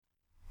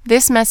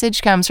This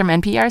message comes from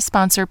NPR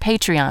sponsor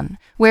Patreon,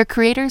 where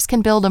creators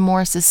can build a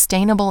more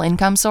sustainable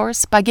income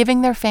source by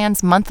giving their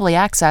fans monthly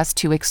access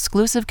to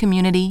exclusive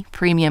community,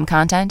 premium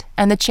content,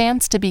 and the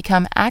chance to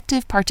become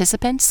active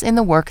participants in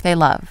the work they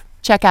love.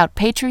 Check out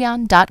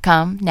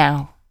patreon.com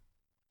now.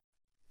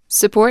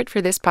 Support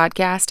for this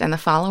podcast and the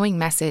following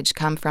message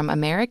come from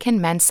American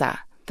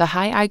Mensa, the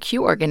high IQ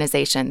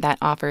organization that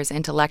offers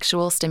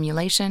intellectual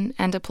stimulation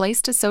and a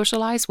place to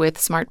socialize with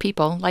smart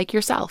people like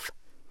yourself.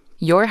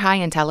 Your high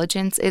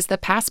intelligence is the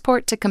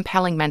passport to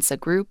compelling Mensa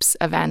groups,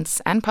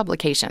 events, and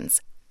publications.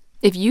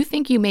 If you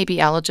think you may be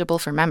eligible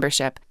for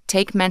membership,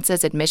 take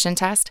Mensa's admission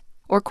test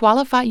or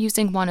qualify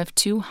using one of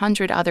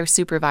 200 other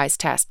supervised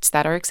tests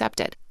that are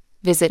accepted.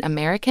 Visit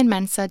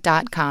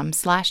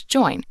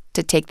americanmensa.com/join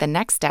to take the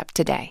next step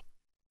today.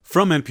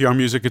 From NPR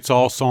Music, it's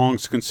All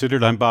Songs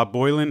Considered. I'm Bob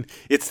Boilen.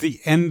 It's the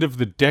end of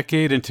the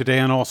decade, and today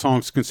on All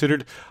Songs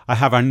Considered, I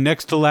have our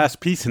next to last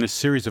piece in a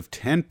series of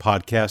 10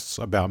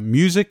 podcasts about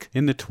music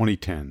in the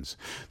 2010s.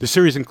 The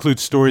series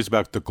includes stories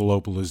about the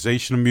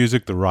globalization of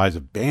music, the rise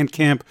of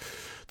Bandcamp,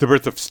 the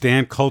birth of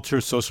stan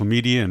culture, social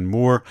media, and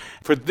more.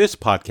 For this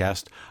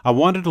podcast, I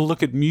wanted to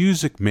look at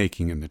music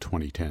making in the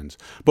 2010s,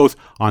 both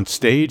on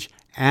stage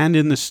and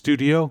in the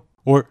studio,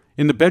 or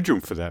in the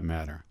bedroom for that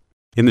matter.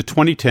 In the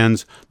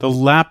 2010s, the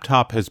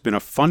laptop has been a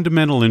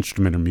fundamental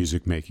instrument of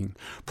music making.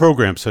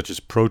 Programs such as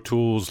Pro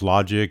Tools,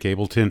 Logic,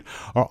 Ableton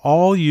are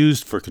all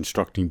used for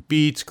constructing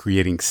beats,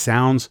 creating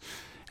sounds,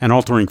 and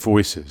altering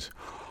voices.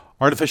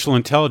 Artificial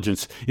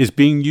intelligence is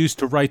being used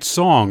to write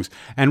songs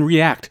and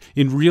react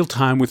in real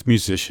time with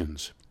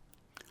musicians.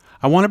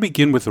 I want to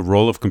begin with the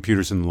role of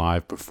computers in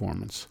live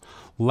performance.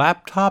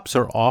 Laptops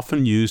are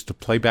often used to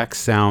play back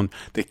sound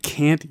that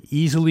can't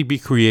easily be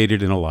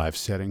created in a live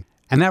setting.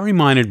 And that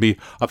reminded me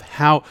of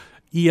how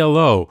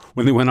ELO,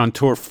 when they went on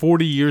tour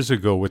 40 years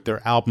ago with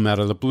their album Out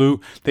of the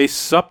Blue, they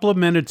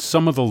supplemented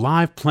some of the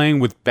live playing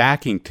with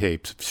backing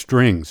tapes of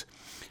strings.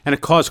 And it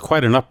caused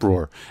quite an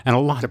uproar and a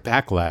lot of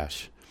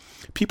backlash.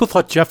 People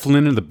thought Jeff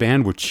Lynne and the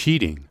band were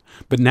cheating.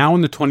 But now in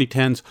the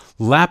 2010s,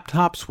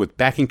 laptops with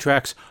backing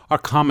tracks are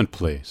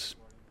commonplace.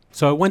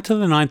 So I went to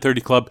the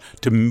 930 Club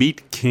to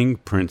meet King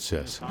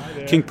Princess.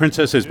 King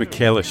Princess is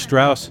Michaela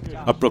Strauss,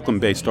 a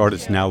Brooklyn-based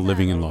artist now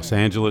living in Los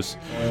Angeles.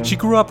 She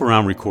grew up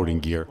around recording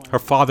gear. Her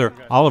father,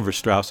 Oliver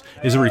Strauss,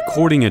 is a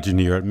recording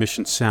engineer at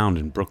Mission Sound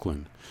in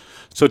Brooklyn.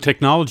 So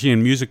technology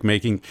and music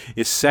making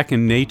is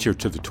second nature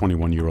to the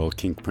 21-year-old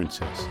King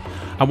Princess.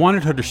 I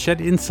wanted her to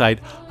shed insight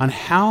on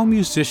how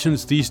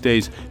musicians these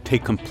days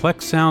take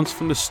complex sounds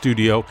from the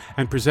studio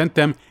and present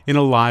them in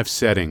a live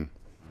setting.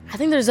 I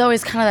think there's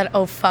always kind of that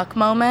oh fuck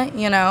moment,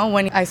 you know,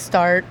 when I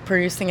start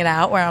producing it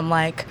out where I'm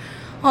like,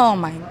 oh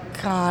my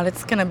God,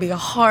 it's going to be a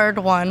hard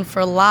one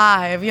for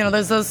live. You know,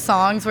 there's those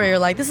songs where you're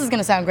like, this is going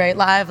to sound great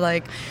live.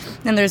 Like,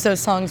 and there's those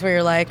songs where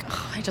you're like,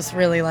 oh, I just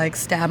really like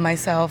stab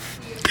myself.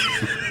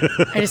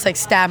 I just like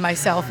stab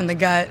myself in the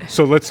gut.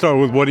 So let's start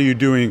with, what are you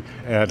doing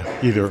at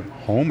either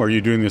home? Are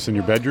you doing this in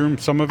your bedroom,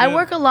 some of it? I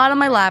work a lot on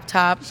my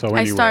laptop. So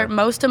anywhere. I start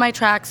most of my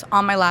tracks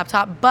on my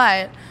laptop,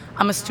 but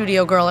I'm a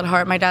studio girl at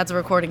heart. My dad's a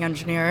recording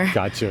engineer.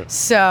 Gotcha.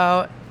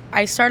 So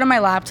I start on my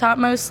laptop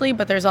mostly,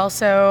 but there's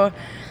also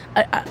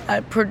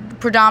a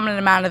predominant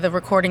amount of the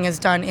recording is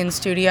done in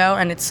studio,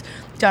 and it's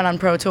done on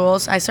Pro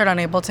Tools. I start on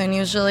Ableton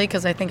usually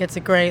because I think it's a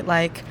great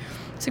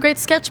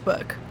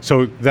sketchbook.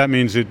 So that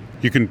means that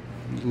you can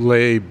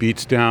lay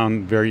beats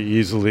down very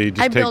easily.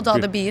 I build all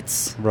the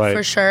beats, right,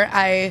 for sure.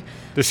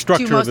 The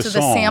structure do most of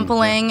the song.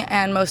 Sampling,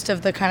 yeah, and most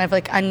of the kind of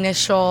like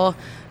initial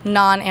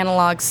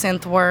non-analog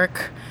synth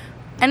work.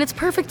 And it's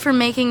perfect for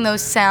making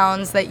those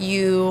sounds that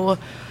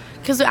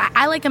because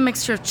I like a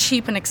mixture of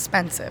cheap and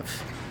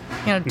expensive,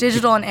 you know,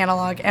 digital and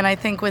analog. And I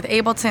think with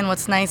Ableton,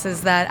 what's nice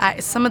is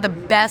that some of the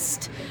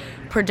best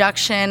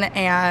production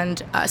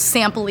and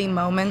sampley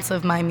moments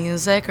of my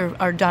music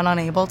are done on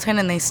Ableton,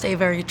 and they stay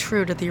very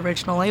true to the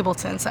original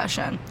Ableton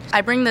session. I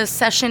bring the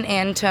session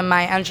in to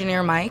my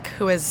engineer, Mike,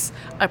 who is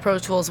a Pro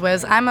Tools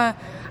whiz.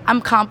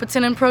 I'm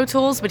competent in Pro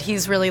Tools, but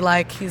he's really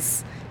like,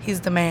 he's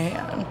the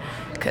man.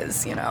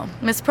 Because, you know,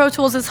 Miss Pro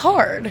Tools is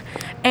hard.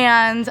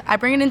 And I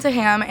bring it into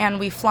him,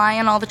 and we fly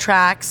in all the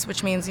tracks,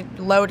 which means you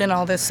load in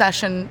all the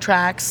session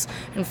tracks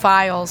and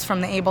files from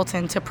the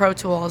Ableton to Pro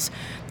Tools,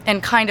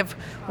 and kind of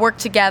work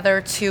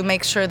together to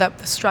make sure that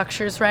the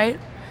structure's right.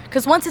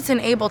 Because once it's in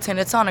Ableton,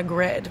 it's on a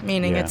grid,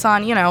 meaning it's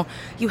on, you know,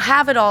 you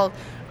have it all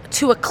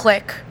to a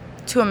click,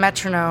 to a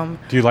metronome.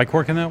 Do you like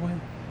working that way?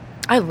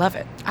 I love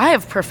it. I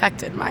have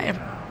perfected my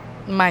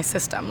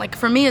system. Like,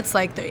 for me, it's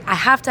like I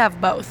have to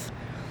have both.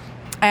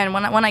 And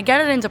when I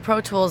get it into Pro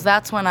Tools,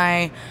 that's when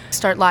I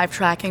start live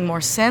tracking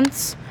more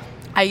synths.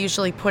 I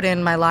usually put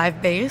in my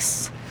live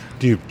bass.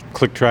 Do you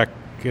click track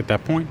at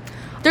that point?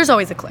 There's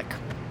always a click.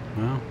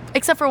 Wow.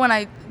 Except for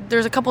when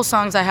there's a couple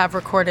songs I have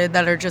recorded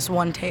that are just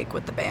one take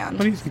with the band.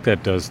 What do you think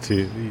that does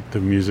to the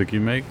music you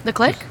make? The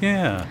click?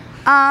 Yeah.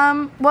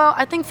 Well,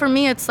 I think for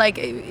me it's like,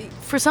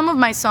 for some of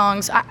my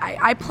songs,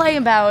 I play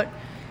about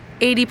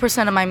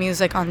 80% of my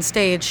music on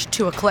stage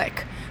to a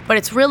click. But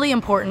it's really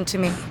important to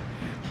me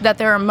that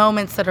there are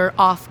moments that are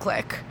off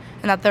click.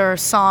 and that there are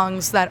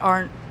songs that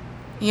aren't,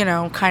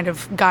 kind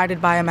of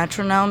guided by a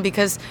metronome,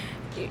 because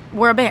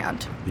we're a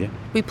band. Yeah.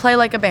 We play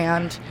like a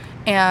band,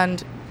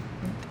 and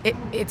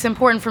it's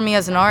important for me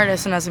as an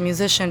artist and as a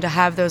musician to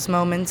have those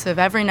moments of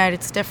every night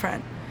it's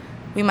different.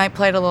 We might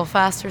play it a little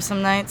faster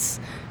some nights,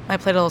 might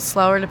play it a little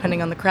slower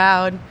depending on the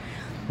crowd.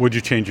 Would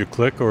you change your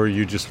click, or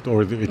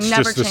it's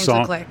Never just the change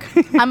song? the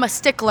click. I'm a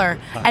stickler.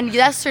 And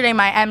yesterday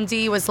my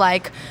MD was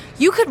like,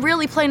 you could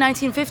really play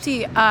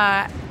 1950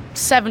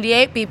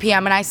 78 BPM,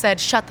 and I said,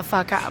 shut the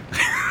fuck up.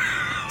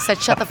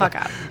 Shut the fuck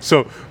up.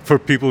 So for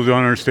people who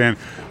don't understand,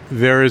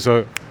 there is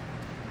a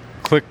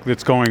click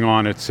that's going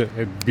on. It's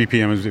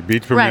BPM is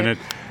beats per minute.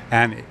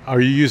 And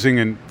are you using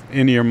an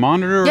in-ear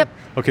monitor? Yep.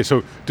 Okay,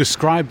 so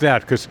describe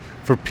that, because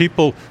for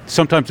people,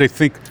 sometimes they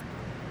think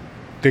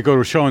they go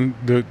to a show and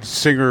the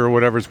singer or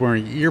whatever is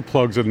wearing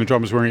earplugs and the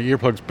drummer's wearing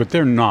earplugs, but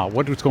they're not.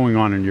 What is going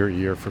on in your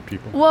ear for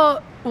people?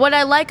 Well, what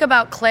I like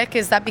about click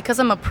is that because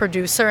I'm a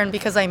producer and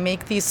because I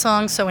make these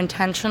songs so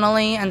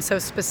intentionally and so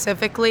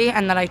specifically,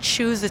 and that I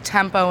choose a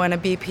tempo and a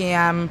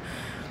BPM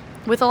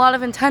with a lot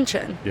of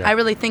intention. Yeah. I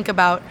really think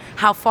about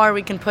how far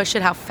we can push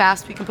it, how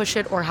fast we can push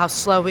it, or how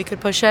slow we could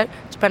push it,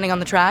 depending on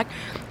the track.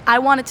 I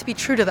want it to be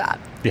true to that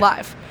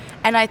live.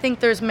 And I think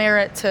there's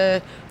merit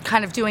to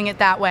kind of doing it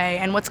that way.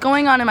 And what's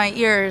going on in my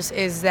ears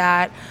is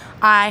that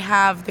I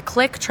have the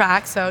click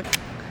track, so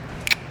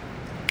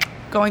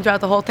going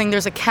throughout the whole thing,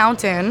 there's a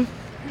count in,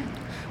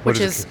 which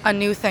is a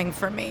new thing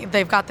for me.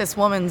 They've got this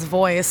woman's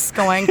voice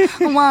going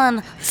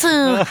 1,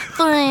 2,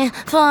 3,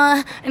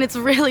 4, and it's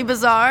really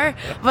bizarre,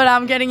 but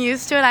I'm getting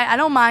used to it. I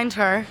don't mind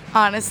her,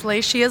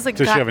 honestly. She is a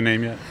Does she have a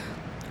name yet?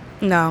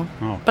 No,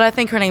 but I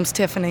think her name's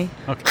Tiffany.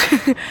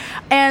 Okay.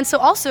 And so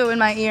also in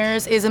my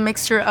ears is a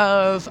mixture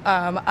of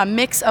a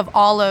mix of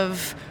all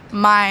of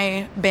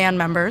my band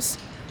members.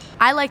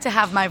 I like to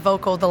have my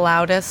vocal the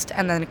loudest,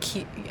 and then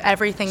keep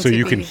everything. So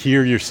you can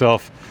hear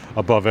yourself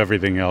above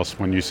everything else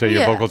when you say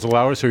your vocal's the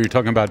loudest, or you're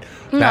talking about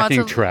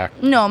backing track?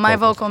 No, my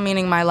vocals? vocal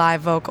meaning my live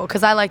vocal,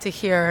 because I like to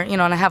hear,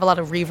 and I have a lot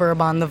of reverb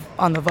on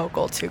the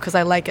vocal too, because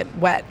I like it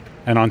wet.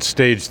 And on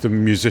stage, the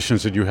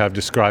musicians that you have,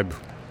 describe,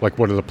 like,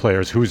 what are the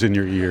players? Who's in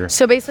your ear?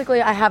 So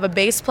basically, I have a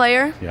bass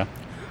player. Yeah.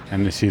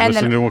 And is he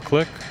listening to a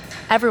click?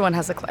 Everyone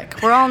has a click.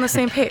 We're all on the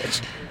same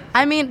page.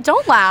 I mean,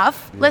 don't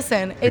laugh.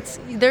 Listen,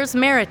 there's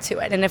merit to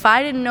it. And if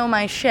I didn't know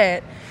my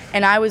shit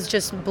and I was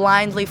just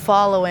blindly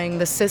following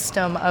the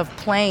system of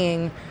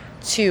playing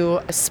to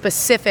a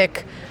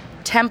specific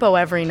tempo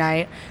every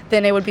night,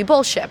 then it would be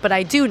bullshit. But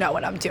I do know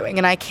what I'm doing,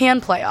 and I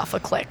can play off a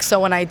click. So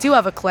when I do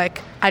have a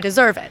click, I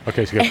deserve it.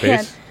 Okay, so you got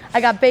bass?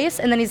 I got bass,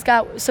 and then he's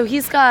got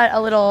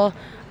a little...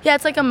 Yeah,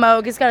 it's like a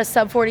Moog. He's got a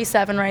sub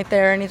 47 right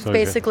there, and it's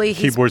basically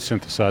keyboard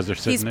synthesizer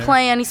sitting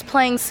there. He's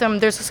playing some.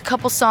 There's a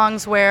couple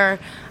songs where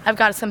I've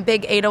got some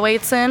big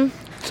 808s in.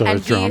 So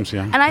there's drums,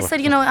 yeah. And I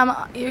said, you're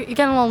getting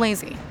a little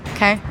lazy,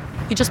 okay?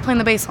 You're just playing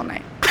the bass all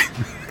night.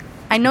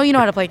 I know you know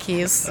how to play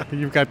keys.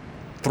 You've got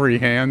 3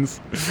 hands.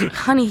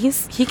 Honey,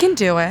 he can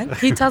do it.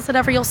 He does it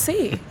you'll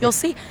see. You'll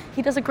see.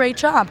 He does a great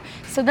job.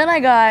 So then I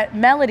got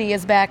Melody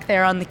is back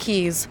there on the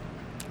keys.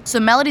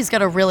 So Melody's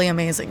got a really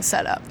amazing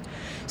setup.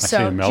 I see a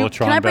Mellotron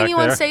can I bring back you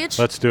there. on stage?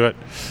 Let's do it.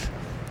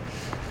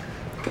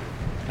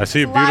 I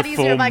see a lot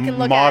beautiful easier if I can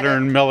look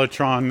modern at it.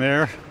 Mellotron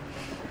there.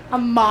 A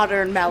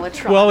modern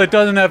Mellotron. Well, it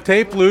doesn't have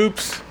tape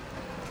loops.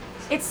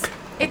 It's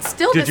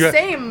still the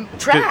same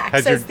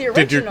tracks as the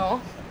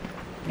original.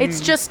 It's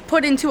just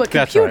put into a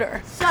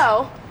computer. Right.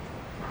 So,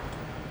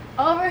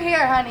 over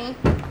here, honey.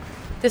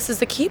 This is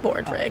the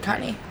keyboard rig,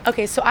 honey.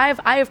 Okay, so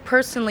I have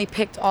personally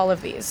picked all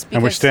of these.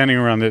 And we're standing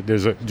around it.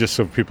 Just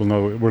so people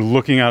know, we're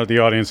looking out at the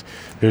audience.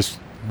 There's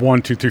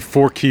 1, 2, 3,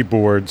 4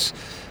 keyboards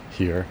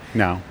here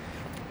now.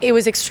 It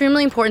was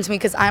extremely important to me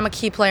because I'm a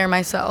key player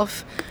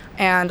myself,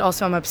 and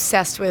also I'm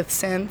obsessed with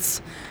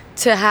synths.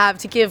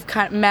 To give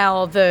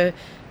Mel the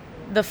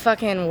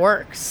fucking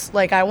works.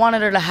 Like, I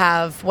wanted her to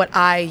have what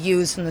I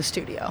used in the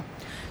studio.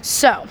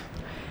 So,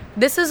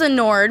 this is a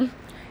Nord.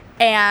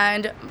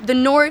 And the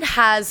Nord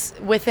has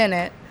within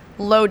it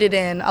loaded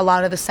in a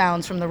lot of the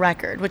sounds from the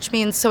record, which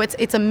means so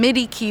it's a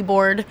MIDI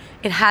keyboard.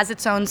 It has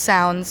its own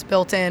sounds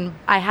built in.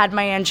 I had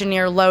my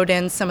engineer load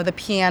in some of the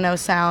piano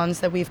sounds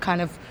that we've kind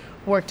of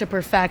worked to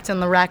perfect in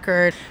the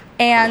record.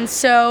 And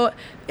so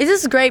this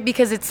is great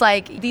because it's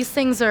like these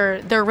things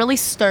they're really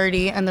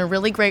sturdy and they're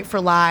really great for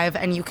live,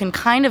 and you can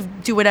kind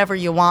of do whatever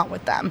you want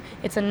with them.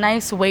 It's a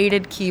nice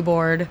weighted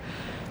keyboard.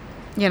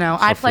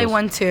 I play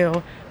one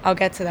too. I'll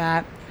get to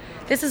that.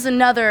 This is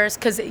another,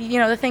 because,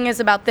 the thing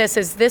is about this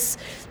is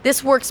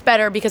this works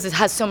better because it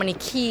has so many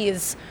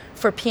keys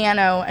for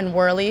piano and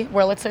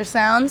Wurlitzer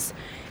sounds.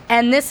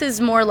 And this is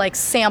more like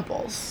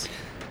samples.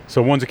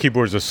 So one's a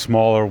keyboard is a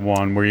smaller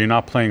one where you're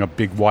not playing a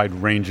big wide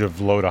range of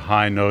low to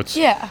high notes.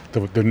 Yeah.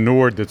 The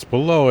Nord that's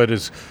below it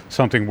is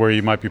something where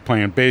you might be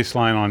playing bass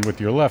line on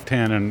with your left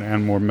hand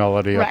and more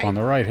melody up on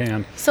the right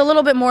hand. So a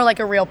little bit more like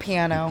a real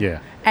piano. Yeah.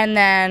 And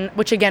then,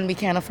 which again, we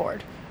can't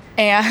afford.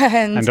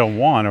 And don't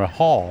want a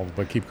hall,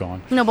 but keep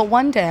going. No, but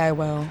one day I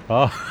will.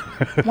 Oh.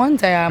 One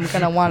day I'm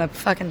going to want a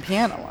fucking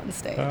piano on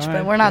stage,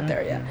 but we're not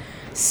there yet.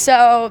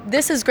 So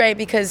this is great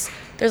because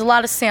there's a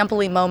lot of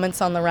sampley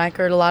moments on the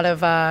record, a lot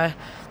of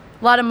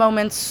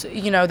moments,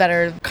 that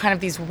are kind of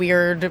these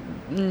weird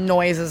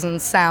noises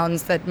and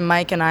sounds that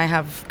Mike and I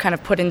have kind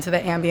of put into the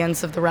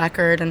ambience of the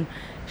record, and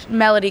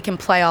Melody can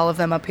play all of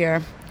them up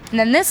here. And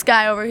then this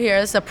guy over here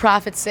is a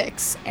Prophet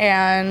 6,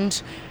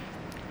 and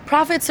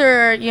Prophets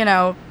are,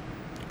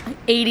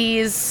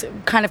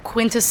 80s kind of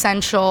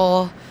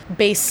quintessential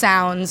bass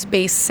sounds,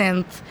 bass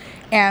synth.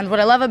 And what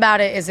I love about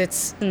it is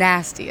it's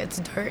nasty, it's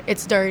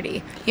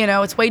dirty.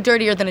 It's way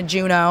dirtier than a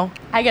Juno.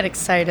 I get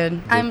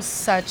excited. I'm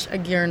such a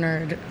gear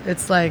nerd.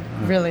 It's like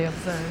really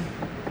absurd.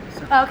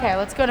 Okay,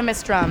 let's go to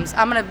Miss Drums.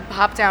 I'm gonna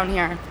hop down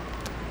here.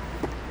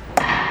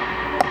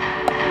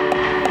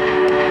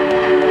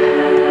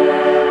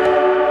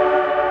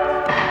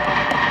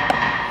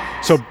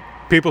 So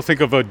people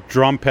think of a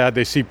drum pad,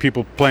 they see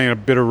people playing a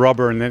bit of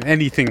rubber and then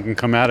anything can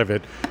come out of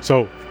it.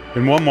 So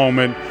in one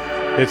moment,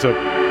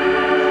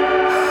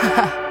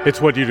 it's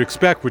what you'd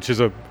expect, which is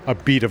a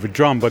beat of a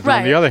drum. But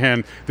on the other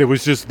hand, there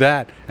was just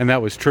that, and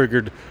that was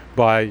triggered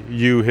by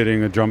you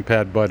hitting a drum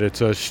pad, but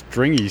it's a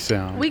stringy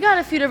sound. We got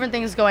a few different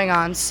things going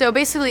on. So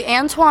basically,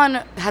 Antoine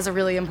has a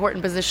really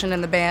important position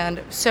in the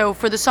band. So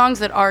for the songs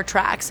that are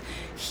tracks,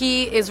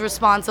 he is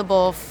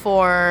responsible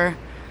for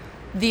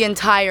the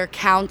entire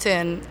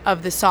count-in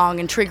of the song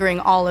and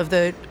triggering all of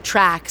the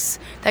tracks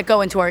that go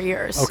into our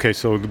ears. Okay,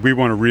 so we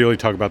want to really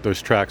talk about those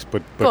tracks,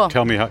 but cool.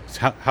 Tell me,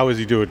 how does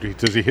he do it?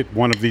 Does he hit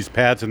one of these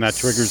pads and that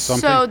triggers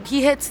something? So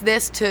he hits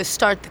this to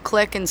start the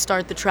click and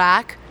start the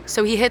track.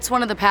 So he hits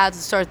one of the pads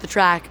to start the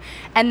track,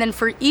 and then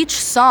for each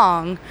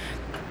song,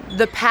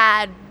 the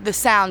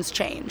sounds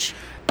change.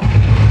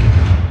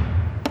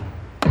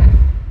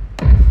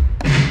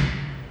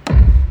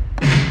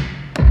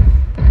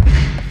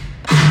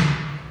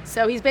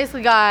 So he's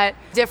basically got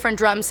different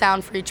drum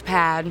sound for each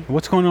pad.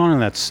 What's going on in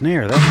that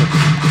snare?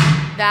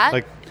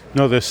 That?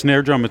 The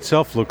snare drum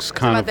itself looks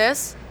kind of... About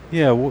this?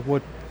 Yeah,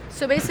 what?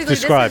 So basically,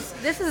 Describe.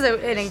 this is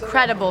an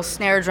incredible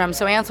snare drum.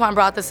 So Antoine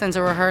brought this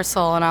into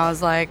rehearsal, and I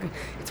was like,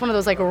 it's one of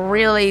those like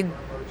really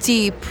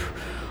deep,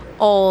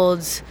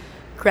 old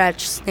Gretsch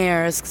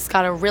snares. It's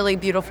got a really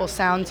beautiful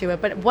sound to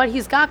it. But what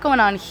he's got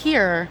going on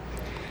here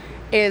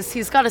is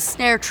he's got a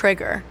snare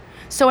trigger.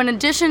 So in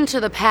addition to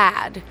the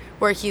pad,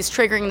 where he's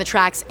triggering the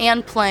tracks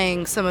and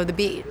playing some of the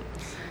beat,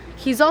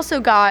 he's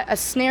also got a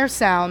snare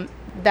sound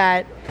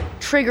that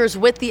triggers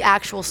with the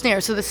actual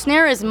snare. So the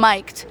snare is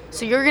mic'd,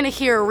 so you're going to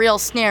hear a real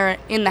snare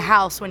in the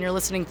house when you're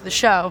listening to the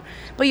show.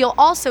 But you'll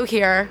also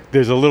hear...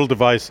 There's a little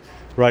device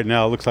right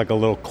now, it looks like a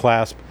little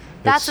clasp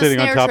that's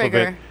sitting on top of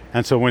it.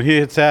 And so when he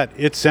hits that,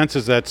 it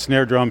senses that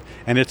snare drum,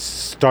 and it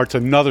starts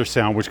another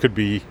sound, which could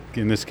be,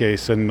 in this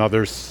case,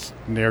 another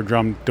snare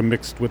drum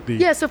mixed with the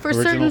Yeah, so for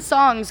original. certain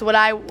songs, what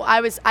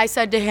I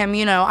said to him,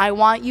 I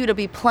want you to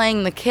be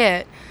playing the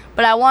kit,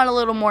 but I want a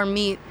little more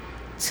meat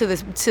to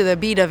the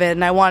beat of it,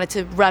 and I wanted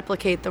to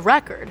replicate the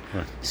record.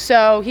 Right.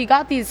 So he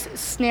got these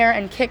snare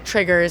and kick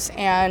triggers,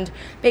 and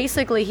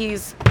basically he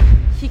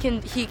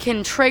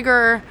can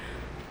trigger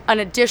an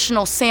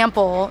additional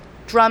sample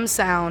drum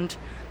sound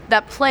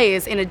that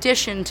plays in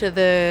addition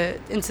to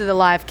into the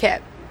live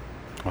kit.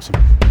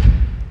 Awesome.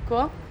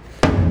 Cool.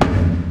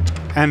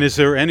 And is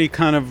there any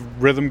kind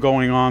of rhythm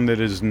going on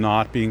that is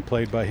not being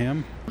played by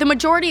him? The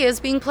majority is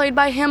being played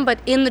by him, but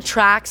in the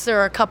tracks there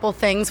are a couple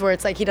things where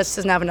it's like he just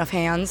doesn't have enough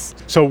hands.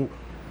 So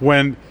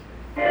when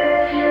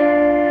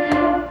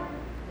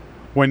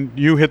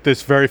you hit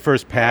this very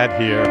first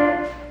pad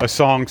here, a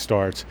song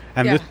starts,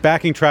 and this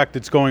backing track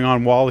that's going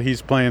on while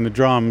he's playing the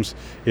drums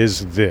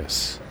is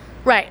this.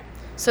 Right.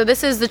 So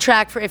this is the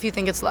track for If You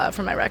Think It's Love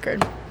from my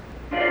record.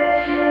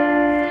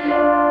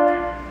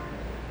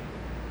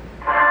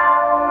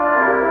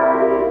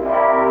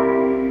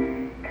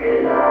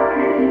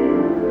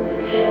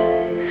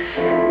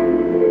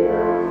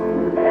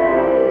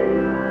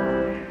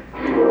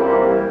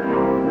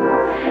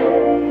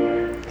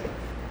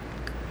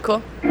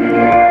 Cool.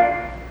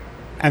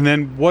 And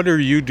then what are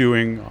you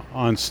doing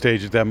on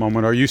stage at that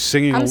moment? Are you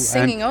singing? I'm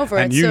singing over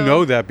it. And you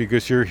know that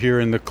because you're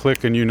hearing the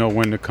click and you know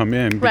when to come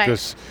in. Right.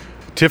 Because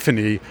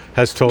Tiffany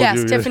has told you.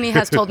 Yes, Tiffany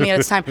has told me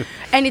it's time.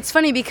 And it's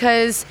funny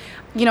because,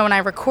 when I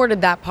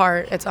recorded that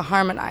part, it's a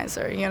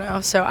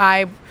harmonizer,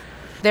 So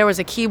there was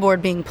a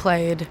keyboard being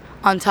played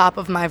on top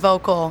of my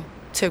vocal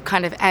to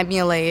kind of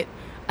emulate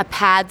a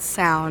pad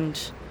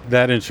sound.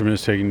 That instrument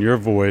is taking your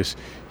voice,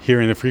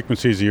 hearing the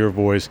frequencies of your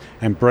voice,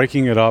 and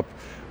breaking it up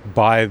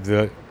by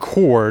the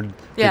chord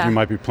that you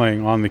might be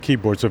playing on the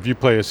keyboard. So if you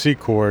play a C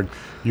chord,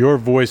 your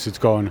voice that's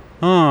going,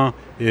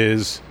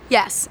 is...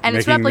 Yes, and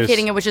it's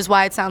replicating it, which is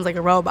why it sounds like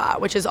a robot,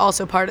 which is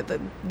also part of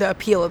the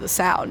appeal of the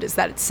sound, is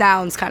that it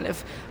sounds kind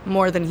of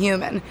more than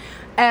human.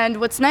 And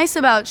what's nice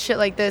about shit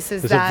like this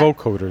is that... It's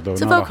a vocoder, though,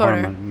 it's not a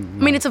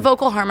vocoder. It's a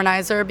vocal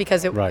harmonizer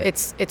because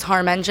it's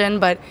harm engine,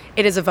 but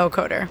it is a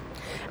vocoder.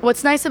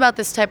 What's nice about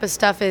this type of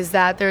stuff is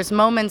that there's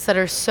moments that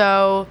are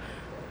so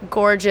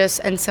gorgeous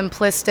and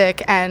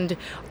simplistic, and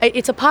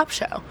it's a pop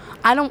show.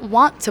 I don't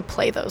want to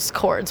play those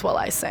chords while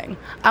I sing.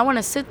 I want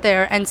to sit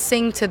there and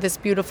sing to this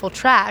beautiful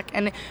track.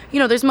 And,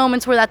 there's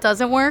moments where that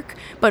doesn't work,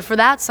 but for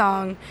that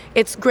song,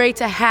 it's great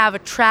to have a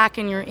track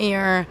in your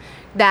ear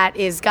that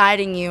is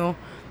guiding you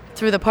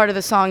through the part of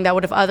the song that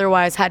would have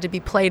otherwise had to be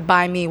played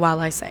by me while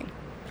I sing.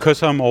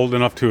 Because I'm old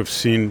enough to have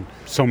seen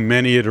so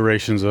many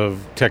iterations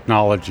of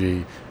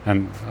technology,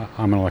 and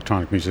I'm an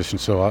electronic musician,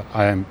 so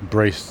I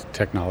embrace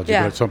technology.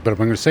 Yeah. But I'm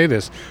going to say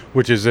this,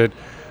 which is that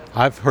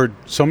I've heard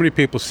so many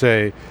people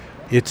say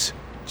it's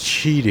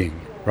cheating,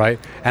 right?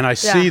 And I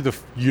see the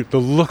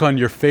look on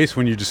your face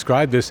when you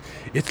describe this.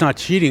 It's not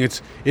cheating.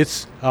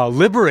 It's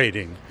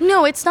liberating.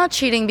 No, it's not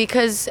cheating,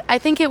 because I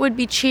think it would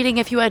be cheating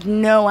if you had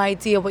no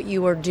idea what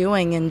you were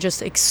doing and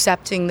just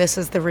accepting this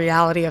as the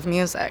reality of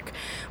music.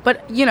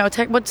 But,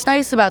 what's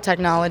nice about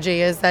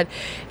technology is that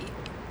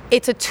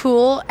it's a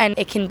tool, and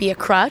it can be a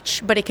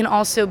crutch, but it can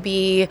also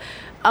be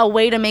a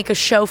way to make a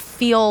show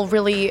feel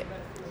really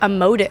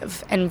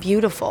emotive and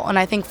beautiful. And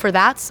I think for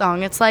that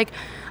song, it's like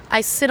I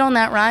sit on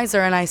that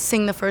riser and I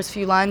sing the first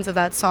few lines of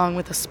that song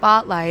with a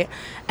spotlight,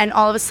 and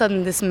all of a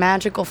sudden this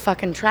magical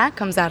fucking track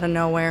comes out of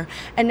nowhere,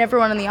 and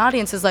everyone in the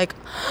audience is like,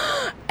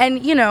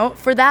 and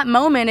for that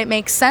moment it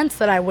makes sense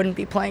that I wouldn't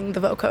be playing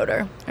the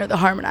vocoder or the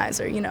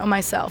harmonizer,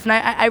 myself. And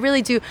I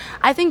really do.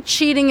 I think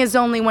cheating is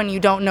only when you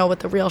don't know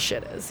what the real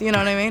shit is. You know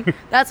what I mean?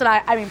 That's what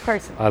I mean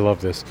personally. I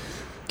love this.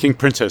 King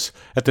Princess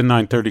at the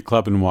 930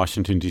 Club in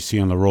Washington, D.C.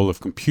 on the role of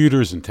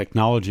computers and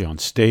technology on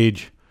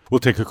stage. We'll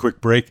take a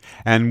quick break,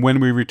 and when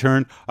we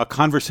return, a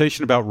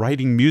conversation about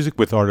writing music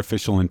with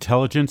artificial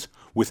intelligence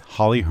with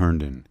Holly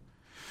Herndon.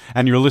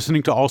 And you're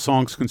listening to All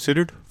Songs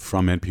Considered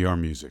from NPR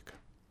Music.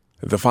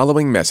 The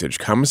following message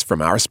comes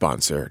from our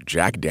sponsor,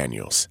 Jack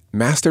Daniels.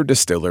 Master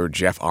distiller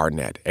Jeff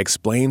Arnett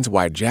explains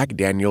why Jack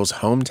Daniels'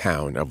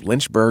 hometown of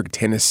Lynchburg,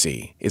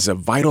 Tennessee, is a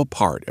vital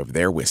part of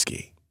their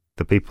whiskey.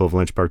 The people of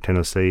Lynchburg,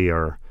 Tennessee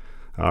are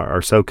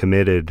so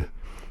committed.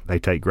 They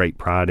take great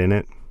pride in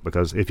it.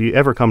 Because if you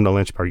ever come to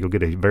Lynchburg, you'll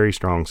get a very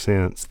strong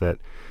sense that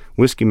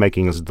whiskey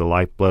making is the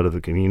lifeblood of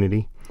the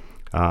community,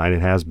 and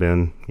it has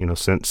been,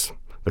 since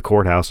the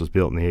courthouse was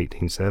built in the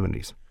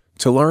 1870s.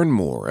 To learn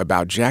more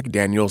about Jack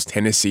Daniel's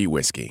Tennessee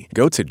whiskey,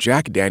 go to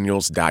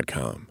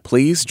jackdaniels.com.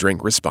 Please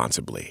drink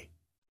responsibly.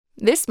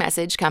 This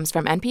message comes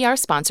from NPR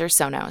sponsor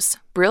Sonos.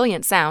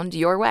 Brilliant sound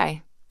your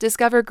way.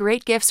 Discover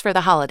great gifts for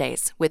the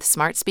holidays with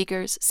smart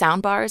speakers,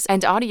 soundbars,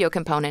 and audio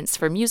components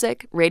for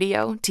music,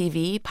 radio,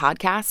 TV,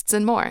 podcasts,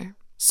 and more.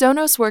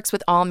 Sonos works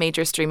with all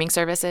major streaming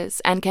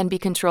services and can be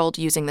controlled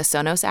using the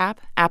Sonos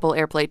app, Apple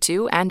AirPlay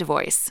 2, and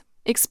voice.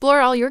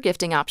 Explore all your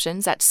gifting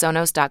options at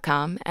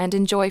Sonos.com and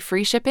enjoy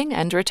free shipping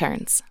and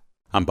returns.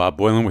 I'm Bob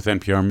Boilen with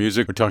NPR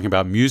Music. We're talking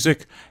about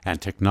music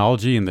and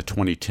technology in the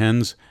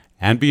 2010s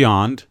and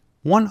beyond.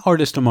 One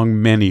artist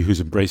among many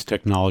who's embraced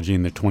technology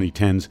in the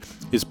 2010s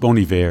is Bon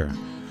Iver.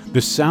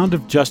 The sound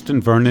of Justin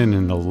Vernon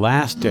in the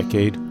last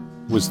decade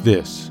was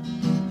this.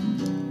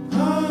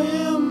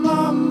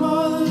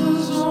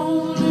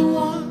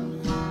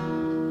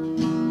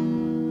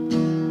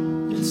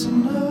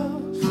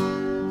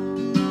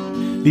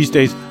 These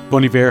days,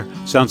 Bon Iver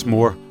sounds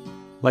more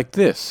like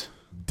this.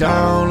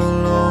 Down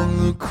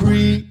along the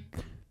creek,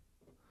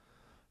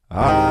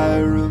 I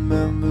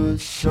remember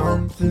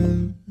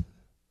something.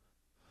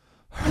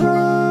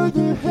 Heard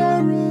the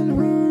heron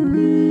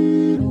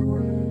hurried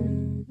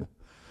away.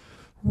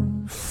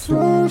 When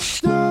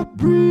first I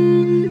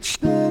breached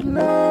that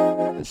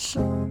last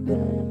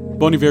Sunday.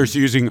 Bon Iver's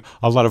using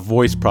a lot of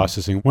voice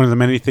processing. One of the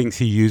many things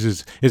he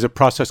uses is a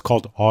process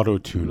called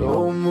auto-tuning.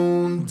 Low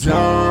moon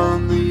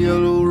down the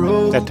yellow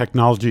road. That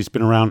technology's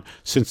been around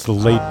since the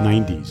late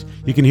 90s.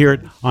 You can hear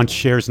it on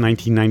Cher's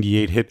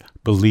 1998 hit,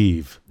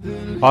 Believe.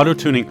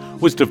 Auto-tuning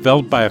was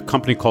developed by a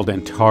company called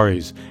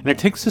Antares, and it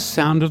takes the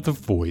sound of the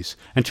voice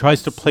and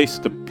tries to place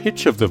the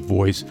pitch of the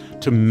voice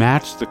to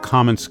match the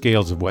common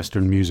scales of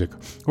Western music,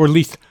 or at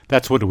least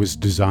that's what it was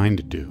designed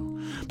to do.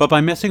 But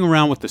by messing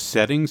around with the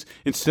settings,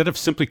 instead of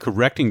simply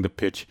correcting the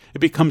pitch, it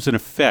becomes an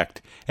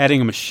effect,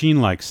 adding a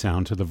machine-like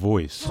sound to the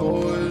voice.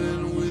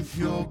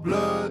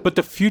 But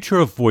the future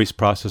of voice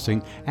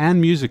processing and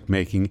music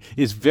making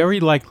is very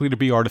likely to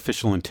be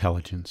artificial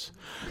intelligence.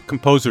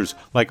 Composers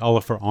like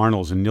Oliver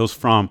Arnolds and Nils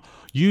Fromm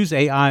use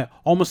AI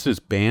almost as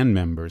band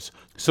members,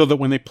 so that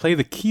when they play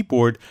the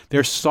keyboard,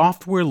 their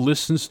software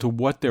listens to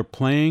what they're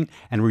playing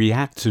and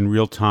reacts in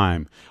real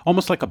time,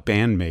 almost like a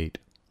bandmate.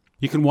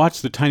 You can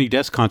watch the Tiny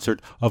Desk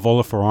concert of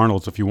Oliver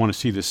Arnolds if you want to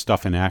see this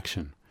stuff in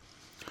action.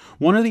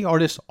 One of the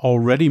artists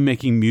already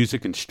making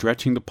music and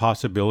stretching the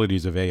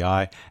possibilities of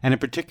AI, and in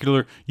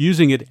particular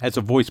using it as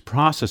a voice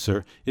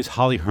processor, is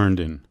Holly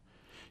Herndon.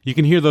 You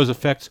can hear those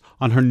effects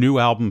on her new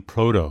album,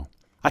 Proto.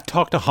 I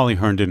talked to Holly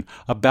Herndon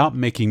about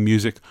making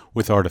music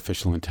with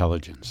artificial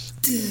intelligence.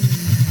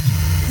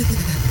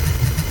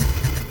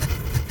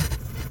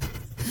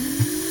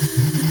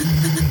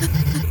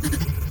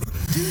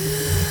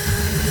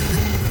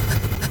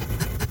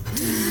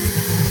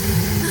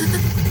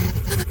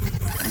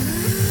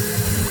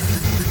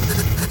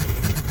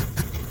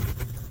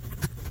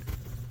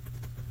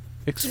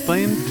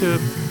 Explain to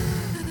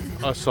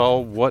us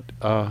all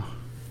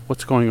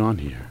what's going on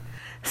here.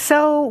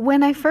 So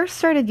when I first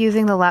started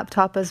using the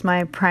laptop as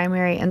my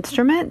primary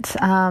instrument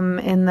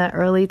in the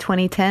early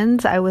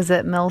 2010s, I was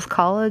at Mills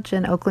College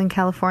in Oakland,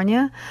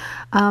 California.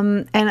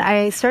 And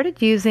I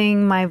started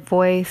using my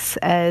voice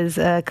as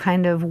a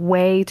kind of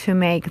way to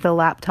make the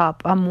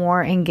laptop a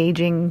more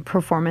engaging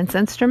performance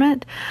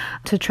instrument,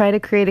 to try to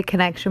create a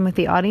connection with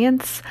the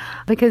audience.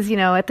 Because,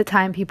 at the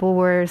time people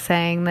were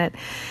saying that,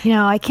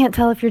 I can't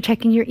tell if you're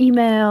checking your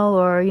email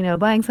or,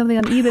 buying something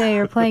on eBay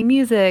or playing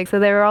music. So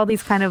there were all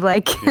these kind of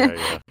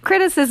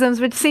criticisms,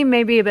 which seem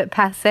maybe a bit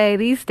passé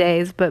these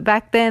days, but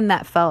back then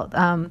that felt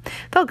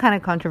kind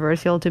of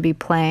controversial to be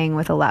playing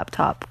with a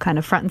laptop kind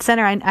of front and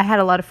center. I had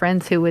a lot of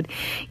friends who would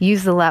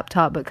use the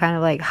laptop but kind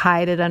of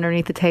hide it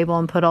underneath the table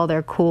and put all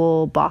their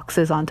cool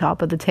boxes on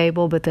top of the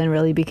table, but then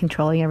really be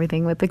controlling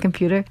everything with the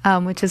computer,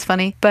 which is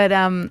funny. But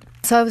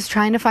so I was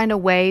trying to find a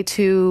way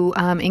to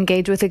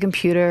engage with the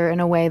computer in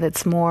a way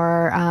that's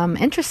more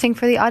interesting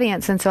for the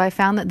audience. And so I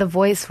found that the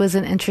voice was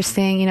an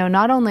interesting,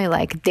 not only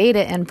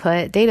data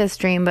input, data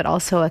stream, but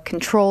also a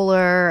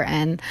controller.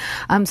 And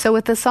so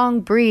with the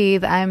song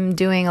Breathe, I'm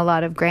doing a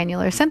lot of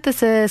granular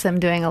synthesis. I'm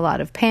doing a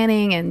lot of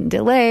panning and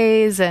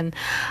delays. And,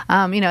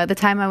 at the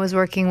time I was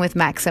working with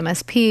Max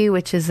MSP,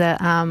 which is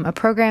a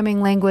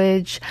programming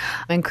language,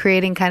 and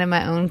creating kind of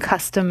my own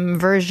custom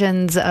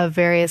versions of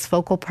various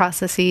vocal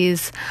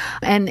processes.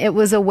 And it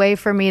was a way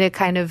for me to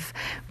kind of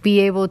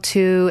be able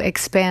to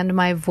expand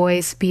my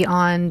voice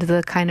beyond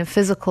the kind of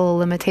physical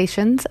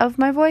limitations of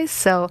my voice.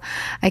 So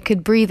I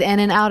could breathe in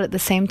and out at the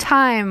same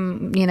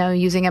time,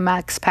 using a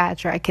max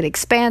patch, or I could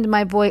expand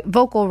my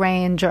vocal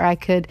range, or I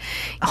could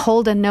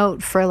hold a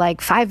note for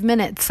 5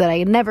 minutes that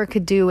I never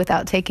could do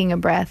without taking a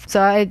breath.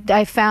 So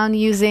I found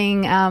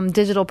using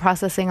digital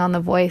processing on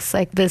the voice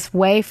this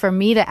way for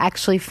me to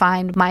actually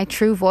find my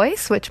true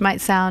voice, which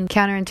might sound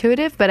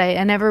counterintuitive, but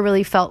I never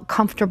really felt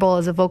comfortable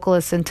as a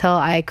vocalist until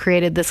I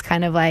created this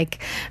kind of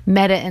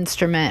meta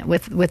instrument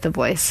with the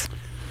voice.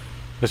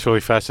 That's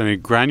really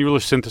fascinating. Granular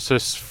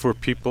synthesis for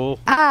people?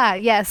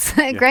 Yes.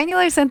 Yeah.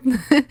 Granular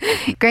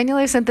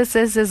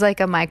synthesis is a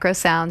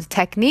microsound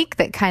technique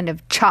that kind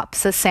of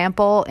chops a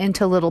sample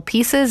into little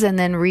pieces and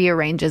then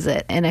rearranges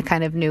it in a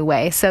kind of new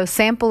way. So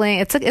sampling,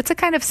 it's a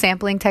kind of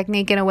sampling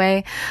technique in a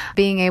way,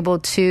 being able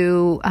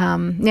to,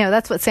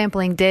 that's what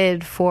sampling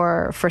did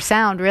for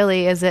sound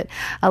really, is it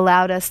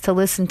allowed us to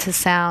listen to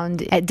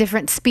sound at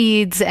different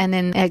speeds and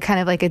in a kind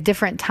of a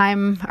different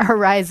time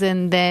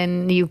horizon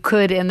than you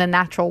could in the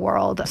natural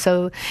world.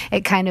 So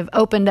it kind of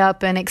opened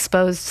up and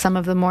exposed some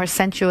of the more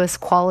sensuous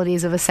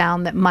qualities of a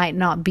sound that might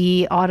not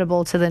be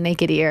audible to the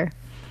naked ear.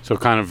 So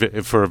kind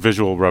of for a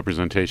visual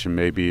representation,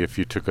 maybe if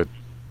you took a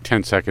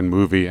 10-second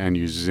movie and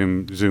you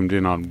zoomed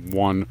in on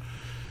one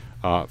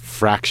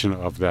fraction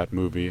of that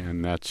movie,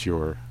 and that's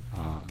your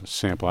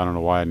sample. I don't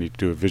know why I need to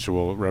do a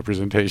visual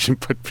representation,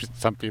 but for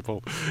some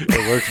people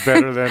it works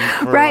better than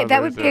for right, others.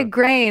 that would be a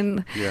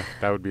grain. Yeah,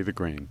 that would be the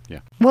grain, yeah.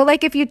 Well,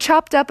 if you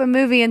chopped up a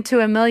movie into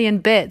 1 million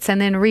bits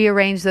and then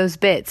rearranged those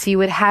bits, you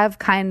would have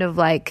kind of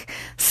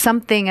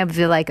something of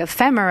the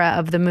ephemera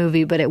of the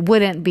movie, but it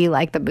wouldn't be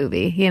like the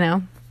movie,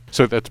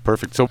 So that's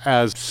perfect. So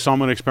as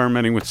someone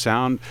experimenting with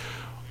sound,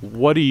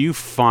 what do you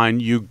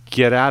find you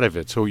get out of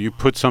it? So you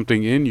put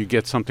something in, you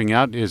get something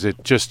out. Is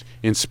it just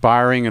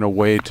inspiring in a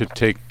way to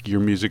take your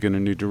music in a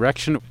new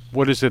direction?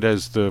 What is it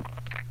as the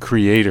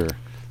creator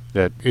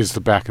that is the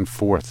back and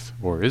forth,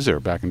 or is there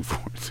a back and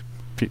forth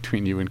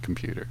between you and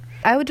computer?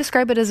 I would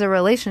describe it as a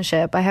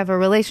relationship. I have a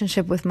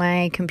relationship with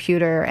my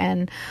computer,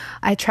 and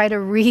I try to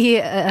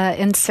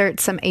insert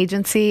some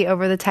agency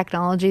over the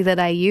technology that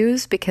I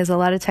use, because a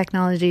lot of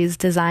technology is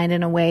designed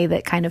in a way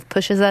that kind of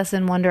pushes us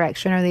in one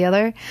direction or the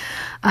other.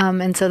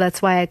 And so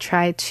that's why I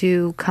try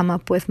to come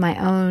up with my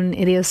own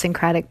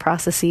idiosyncratic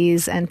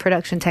processes and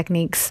production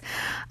techniques,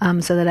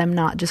 so that I'm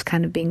not just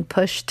kind of being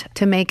pushed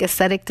to make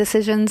aesthetic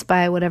decisions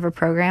by whatever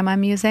program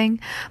I'm using.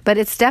 But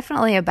it's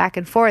definitely a back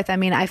and forth. I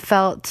mean, I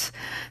felt,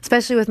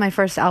 especially with my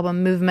first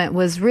album, Movement,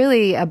 was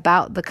really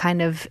about the kind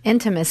of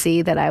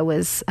intimacy that I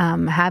was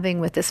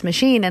having with this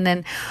machine. And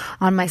then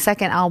on my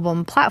second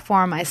album,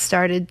 Platform, I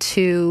started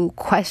to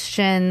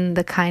question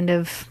the kind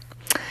of,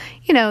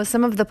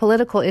 some of the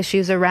political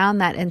issues around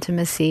that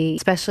intimacy,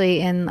 especially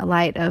in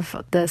light of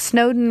the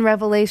Snowden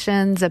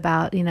revelations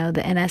about, the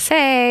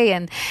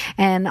NSA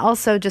and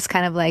also just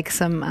kind of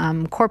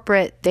some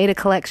corporate data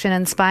collection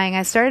and spying.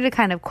 I started to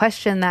kind of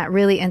question that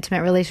really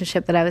intimate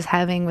relationship that I was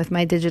having with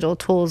my digital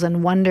tools,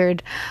 and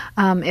wondered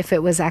if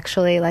it was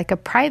actually a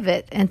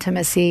private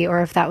intimacy,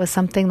 or if that was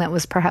something that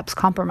was perhaps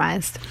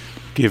compromised.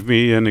 Give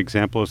me an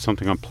example of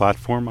something on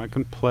Platform I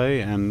can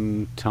play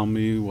and tell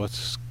me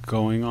what's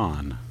going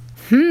on.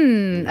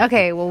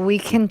 Okay, well, we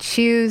can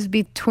choose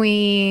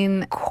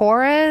between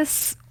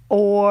Chorus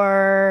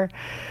or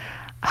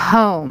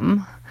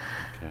Home.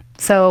 Okay.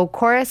 So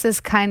Chorus is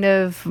kind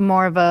of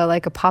more of a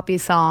poppy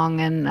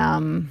song,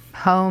 and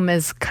Home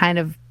is kind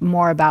of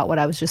more about what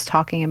I was just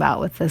talking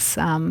about with this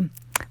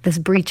this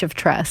breach of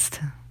trust.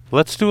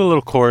 Let's do a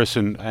little chorus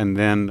and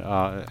then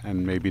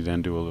and maybe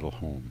then do a little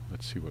home.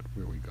 Let's see where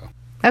we go.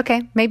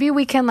 Okay, maybe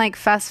we can like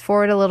fast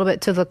forward a little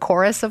bit to the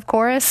chorus of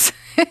chorus.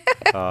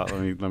 Let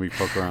me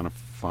poke around and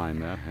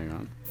find that. Hang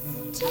on.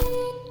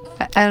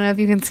 I don't know if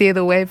you can see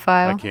the WAV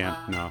file. I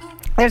can't. No.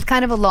 There's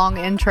kind of a long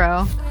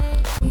intro.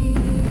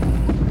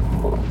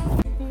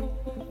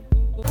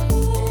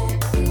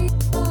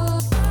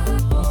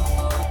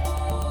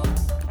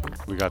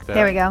 We got that.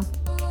 There we go.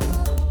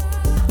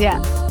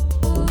 Yeah.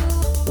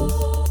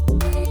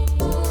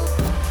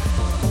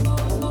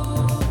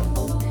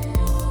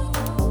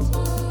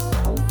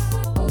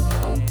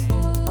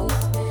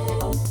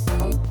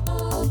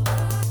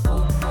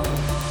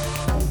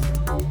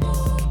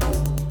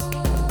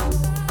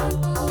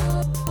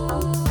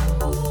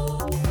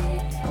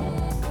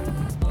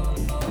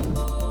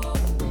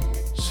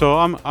 So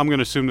I'm going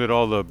to assume that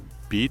all the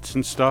beats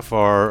and stuff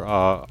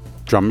are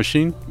drum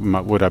machine.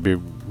 Would I be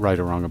right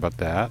or wrong about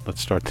that?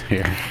 Let's start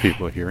there.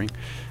 People are hearing.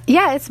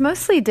 Yeah, it's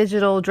mostly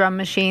digital drum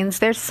machines.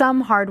 There's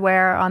some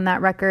hardware on that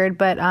record,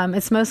 but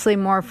it's mostly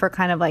more for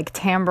kind of like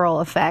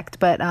timbral effect.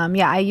 But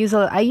yeah,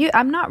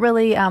 I'm not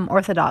really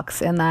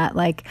orthodox in that.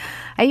 Like,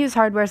 I use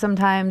hardware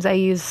sometimes. I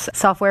use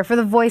software. For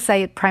the voice,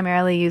 I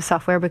primarily use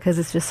software because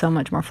it's just so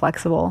much more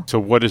flexible. So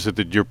what is it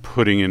that you're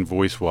putting in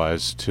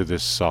voice-wise to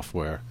this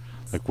software?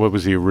 Like, what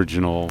was the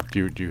original?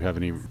 Do you have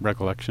any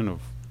recollection of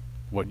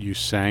what you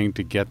sang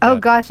to get that? Oh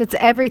gosh, it's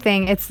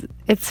everything.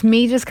 It's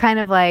me just kind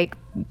of like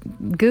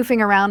goofing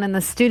around in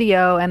the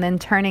studio and then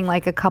turning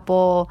like a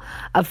couple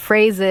of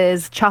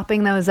phrases,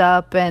 chopping those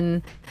up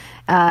and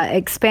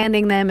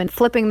expanding them and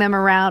flipping them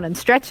around and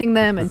stretching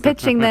them and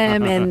pitching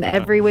them in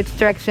every which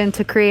direction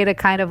to create a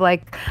kind of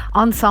like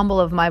ensemble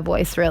of my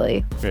voice,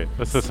 really. Okay,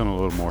 let's listen a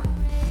little more.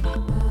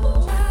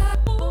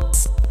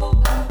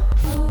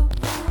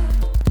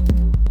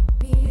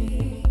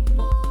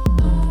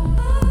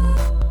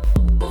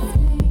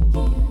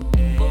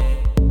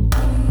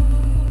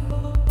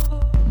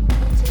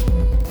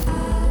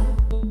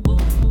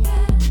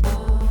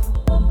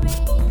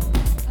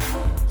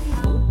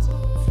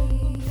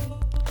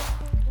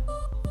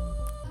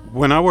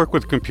 When I work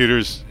with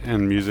computers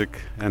and music,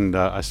 and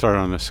I started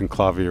on the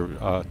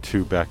Synclavier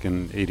 2 back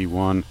in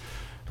 '81,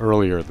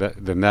 earlier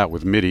than that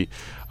with MIDI,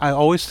 I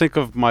always think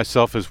of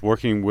myself as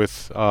working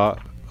with a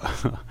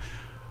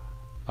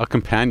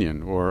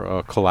companion or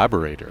a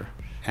collaborator,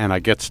 and I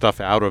get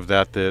stuff out of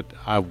that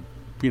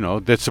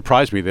that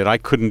surprised me that I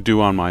couldn't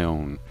do on my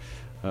own.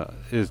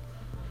 Is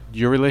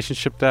your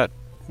relationship that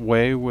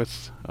way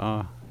with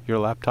your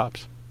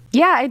laptops?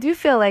 Yeah, I do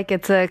feel like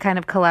it's a kind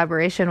of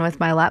collaboration with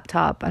my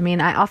laptop. I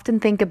mean, I often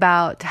think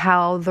about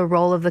how the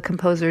role of the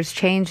composers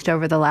changed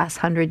over the last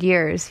 100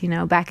 years. You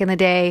know, back in the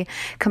day,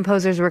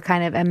 composers were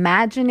kind of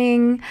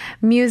imagining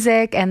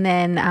music and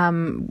then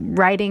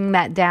writing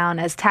that down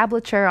as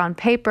tablature on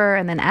paper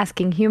and then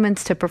asking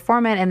humans to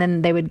perform it. And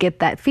then they would get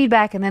that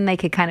feedback and then they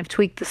could kind of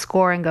tweak the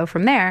score and go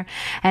from there.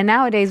 And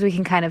nowadays, we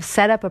can kind of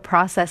set up a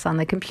process on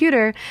the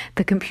computer.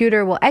 The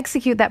computer will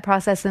execute that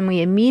process and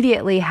we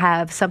immediately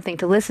have something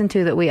to listen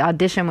to that we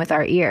audition with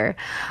our ear.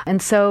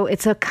 And so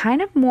it's a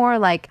kind of more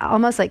like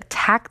almost like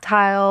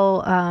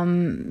tactile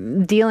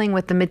dealing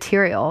with the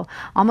material.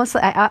 Almost,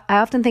 I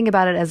often think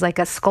about it as like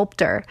a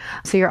sculptor.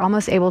 So you're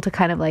almost able to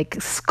kind of like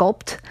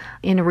sculpt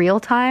in real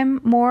time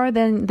more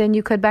than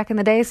you could back in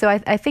the day. So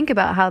I think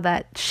about how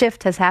that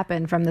shift has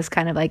happened from this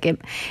kind of like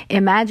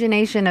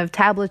imagination of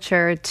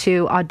tablature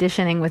to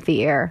auditioning with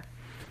the ear.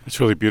 It's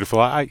really beautiful.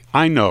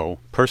 I know,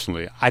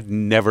 personally, I'd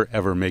never,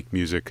 ever make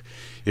music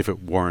if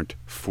it weren't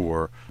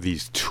for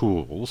these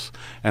tools.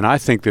 And I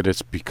think that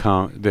it's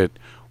become that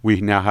we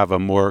now have a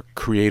more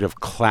creative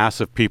class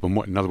of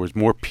people. In other words,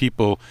 more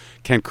people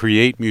can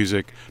create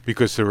music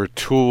because there are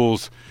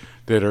tools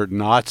that are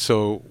not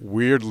so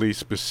weirdly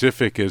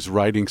specific as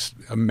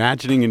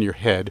imagining in your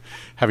head,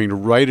 having to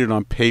write it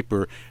on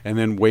paper, and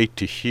then wait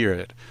to hear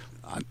it.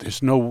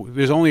 There's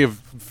only a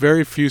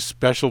very few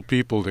special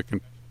people that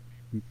can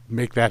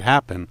make that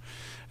happen.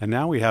 And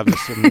now we have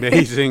this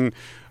amazing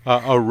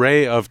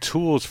array of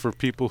tools for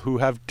people who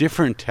have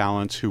different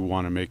talents who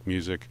want to make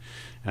music.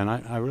 And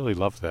I really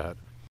love that.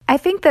 I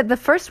think that the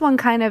first one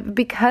kind of,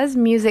 because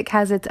music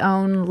has its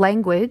own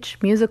language,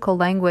 musical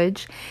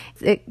language,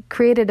 it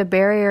created a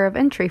barrier of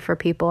entry for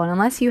people. And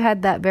unless you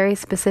had that very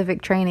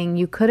specific training,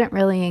 you couldn't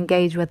really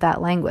engage with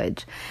that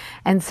language.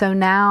 And so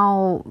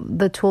now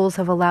the tools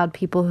have allowed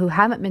people who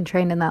haven't been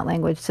trained in that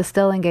language to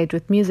still engage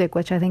with music,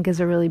 which I think is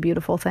a really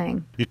beautiful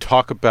thing. You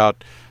talk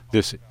about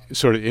this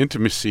sort of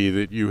intimacy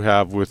that you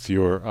have with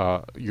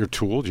your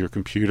tools, your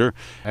computer,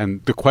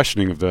 and the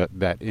questioning of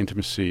that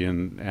intimacy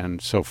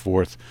and so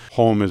forth.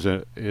 Home is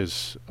a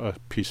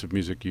piece of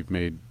music you've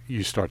made.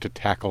 You start to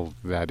tackle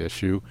that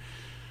issue.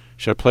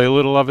 Should I play a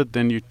little of it?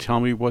 Then you tell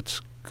me what's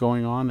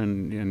going on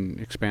and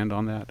expand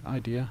on that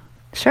idea.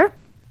 Sure.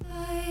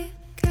 I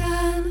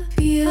can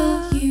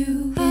feel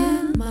you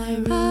in my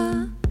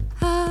room.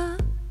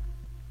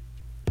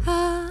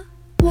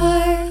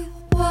 Why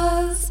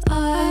was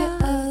I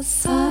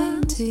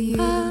assigned to you?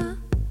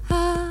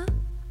 I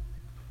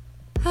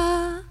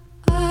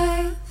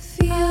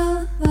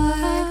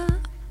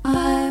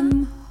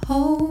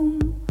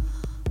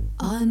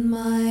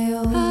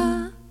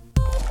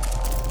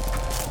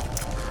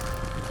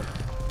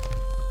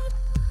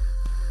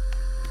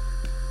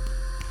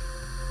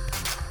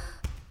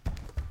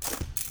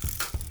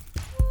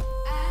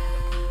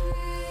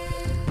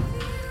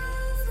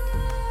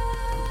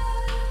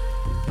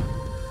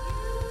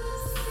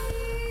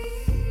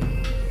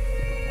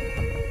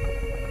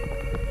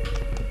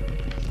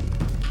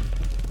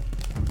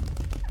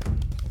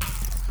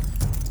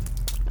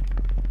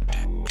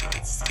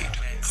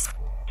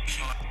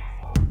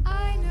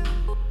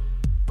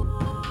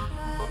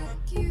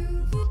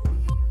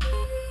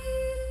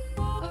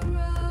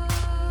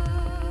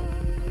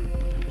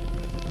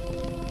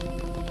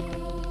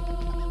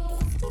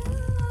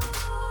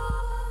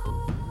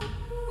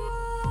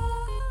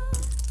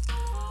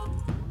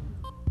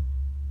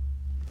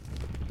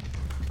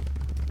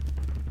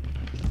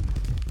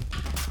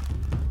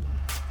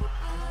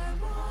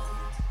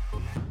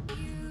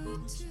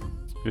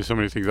There's so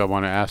many things I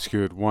want to ask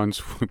you at once,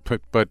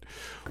 but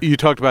you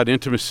talked about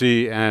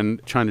intimacy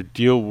and trying to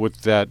deal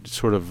with that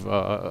sort of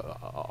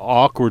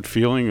awkward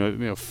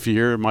feeling.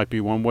 Fear might be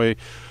one way.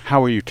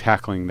 How are you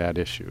tackling that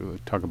issue?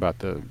 Talk about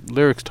the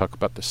lyrics, talk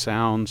about the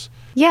sounds.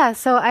 Yeah,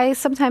 so I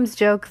sometimes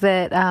joke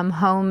that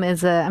Home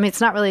is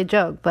it's not really a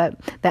joke, but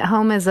that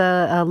Home is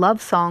a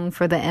love song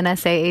for the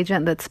NSA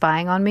agent that's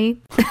spying on me.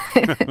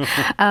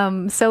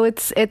 So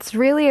it's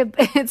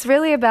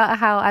really about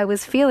how I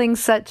was feeling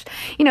such,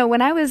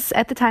 when I was,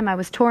 at the time I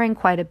was touring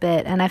quite a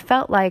bit, and I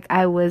felt like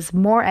I was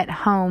more at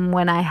home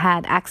when I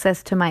had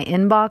access to my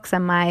inbox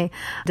and my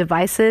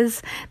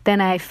devices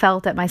than I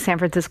felt at my San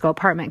Francisco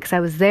apartment, because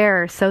I was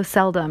there so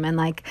seldom. And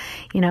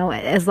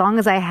as long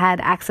as I had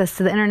access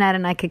to the internet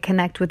and I could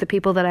connect with the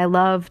people that I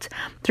loved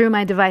through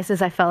my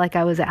devices, I felt like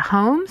I was at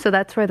home. So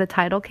that's where the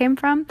title came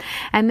from.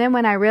 And then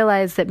when I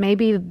realized that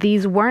maybe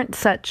these weren't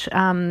such,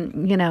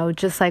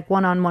 just like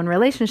one-on-one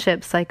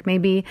relationships, like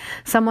maybe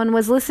someone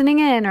was listening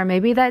in, or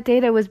maybe that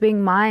data was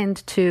being mined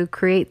to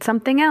create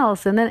something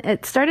else. And then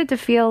it started to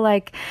feel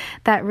like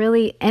that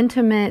really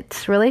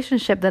intimate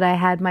relationship that I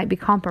had might be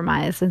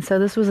compromised. And so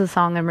this was a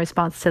song in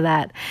response to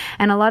that.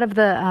 And a lot of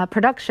the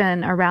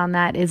production around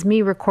that is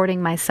me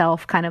recording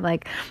myself kind of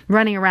like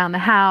running around the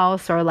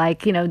house, or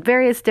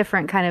various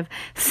different kind of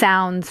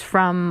sounds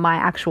from my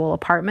actual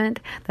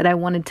apartment that I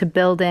wanted to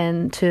build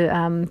in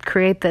to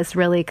create this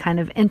really kind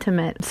of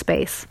intimate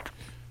space.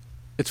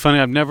 It's funny,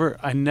 I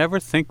never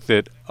think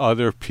that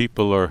other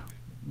people are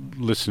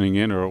listening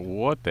in, or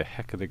what the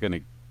heck are they going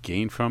to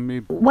gain from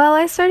me? Well,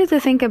 I started to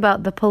think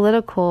about the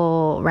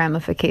political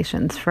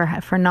ramifications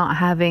for not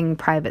having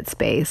private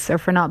space, or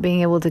for not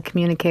being able to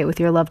communicate with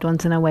your loved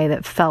ones in a way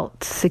that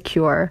felt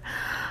secure.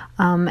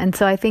 And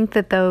so I think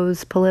that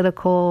those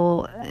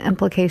political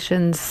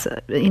implications,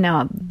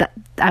 that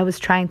I was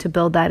trying to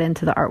build that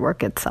into the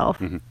artwork itself.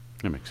 Mm-hmm.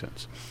 That makes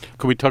sense.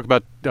 Can we talk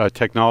about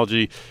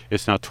technology?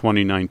 It's now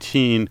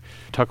 2019.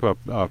 Talk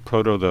about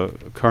Proto, the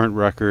current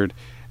record,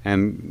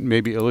 and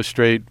maybe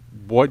illustrate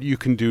what you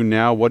can do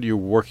now, what you're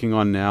working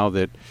on now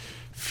that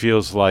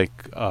feels like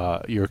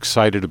you're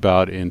excited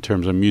about in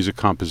terms of music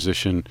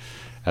composition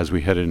as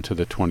we head into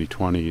the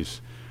 2020s.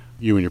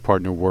 You and your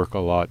partner work a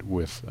lot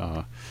with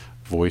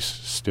voice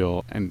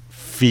still, and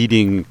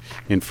feeding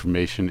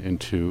information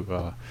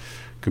into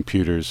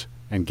computers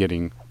and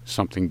getting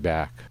something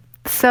back.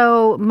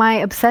 So my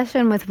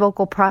obsession with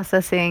vocal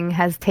processing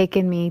has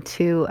taken me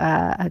to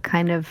a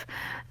kind of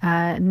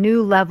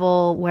new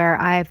level where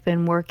I've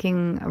been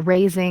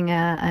raising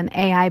an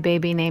AI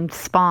baby named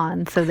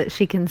Spawn so that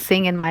she can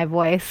sing in my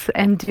voice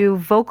and do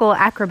vocal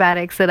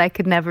acrobatics that I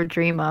could never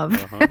dream of.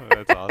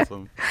 That's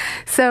awesome.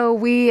 So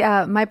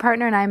my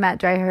partner and I, Matt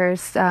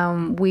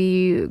Dryhurst,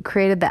 we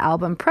created the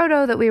album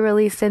Proto that we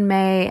released in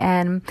May,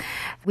 and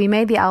we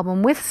made the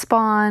album with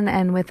Spawn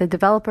and with a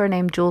developer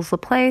named Jules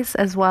Laplace,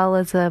 as well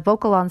as a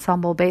vocal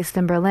ensemble based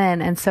in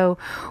Berlin. And so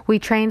we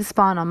trained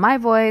Spawn on my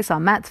voice,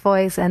 on Matt's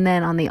voice, and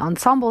then on the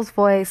ensemble's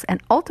voice.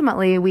 And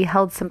ultimately, we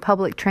held some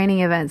public training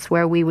events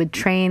where we would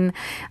train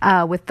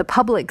with the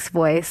public's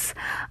voice.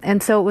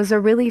 And so it was a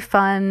really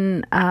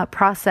fun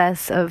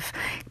process of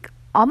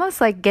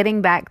almost like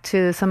getting back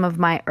to some of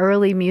my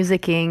early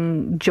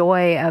musicking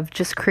joy of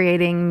just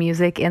creating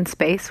music in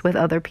space with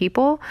other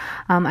people.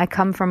 I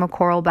come from a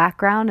choral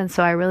background, and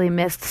so I really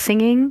missed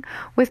singing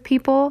with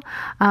people.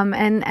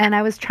 And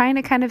I was trying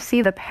to kind of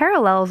see the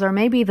parallels, or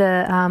maybe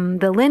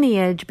the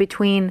lineage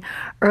between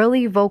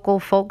early vocal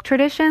folk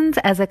traditions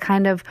as a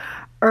kind of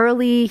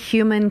early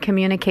human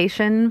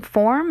communication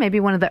form, maybe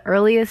one of the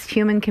earliest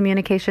human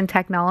communication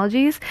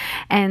technologies,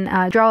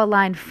 and draw a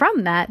line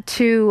from that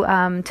to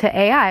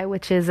AI,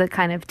 which is a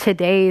kind of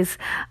today's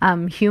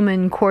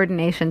human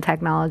coordination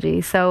technology.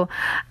 So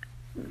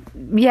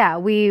yeah,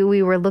 we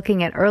were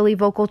looking at early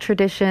vocal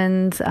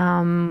traditions,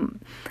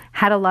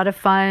 had a lot of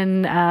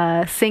fun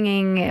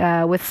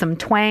singing with some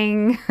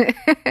twang.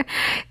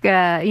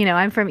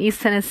 I'm from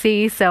East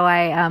Tennessee, so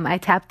I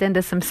tapped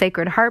into some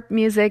sacred harp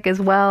music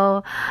as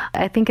well.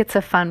 I think it's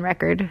a fun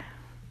record.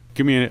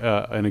 Give me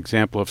an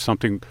example of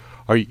something.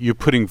 Are you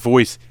putting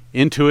voice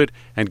into it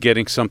and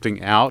getting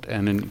something out?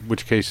 And in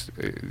which case,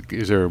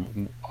 is there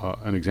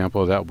an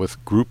example of that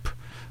with group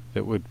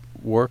that would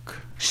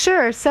work?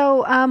 Sure.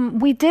 So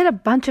we did a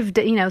bunch of,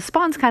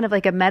 Spawn's kind of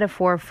like a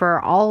metaphor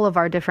for all of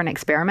our different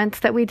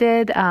experiments that we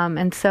did.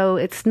 And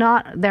so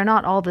they're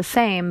not all the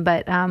same,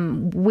 but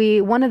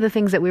one of the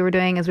things that we were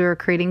doing is we were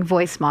creating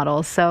voice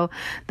models. So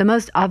the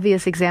most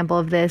obvious example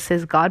of this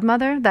is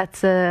Godmother.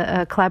 That's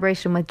a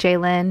collaboration with Jay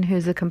Lynn,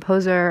 who's a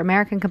composer,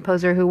 American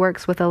composer who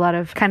works with a lot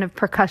of kind of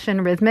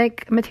percussion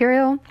rhythmic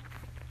material.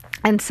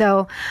 And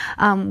so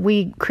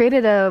we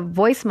created a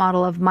voice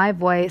model of my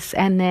voice,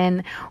 and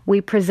then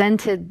we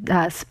presented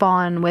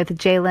Spawn with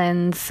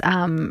Jalen's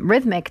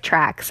rhythmic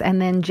tracks,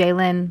 and then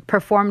Jalen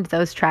performed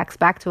those tracks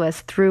back to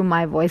us through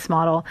my voice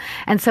model.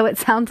 And so it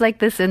sounds like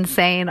this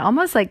insane,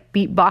 almost like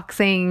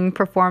beatboxing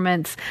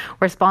performance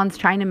where Spawn's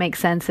trying to make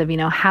sense of,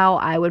 how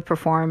I would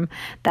perform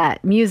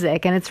that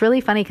music. And it's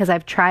really funny because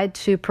I've tried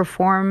to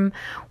perform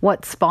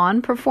what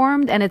Spawn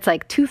performed, and it's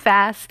like too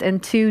fast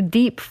and too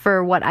deep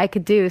for what I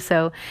could do.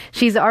 So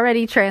she's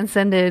already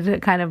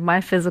transcended kind of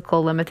my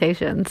physical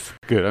limitations.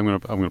 Good. I'm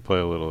gonna play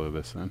a little of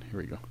this then. Here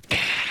we go.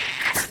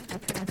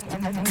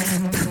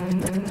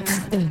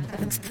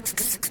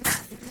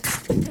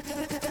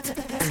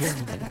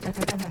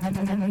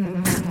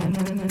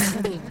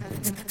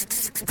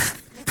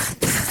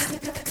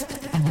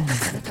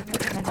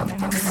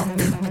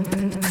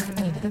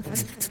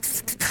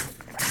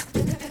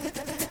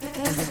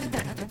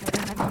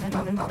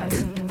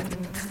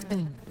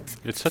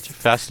 It's such a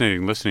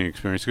fascinating listening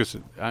experience because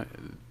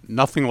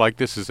nothing like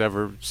this has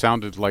ever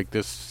sounded like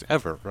this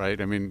ever,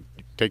 right? I mean,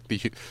 take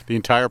the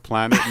entire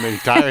planet and the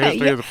entire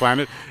history of the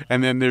planet,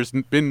 and then there's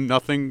been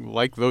nothing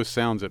like those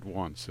sounds at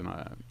once. And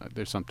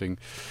there's something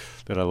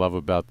that I love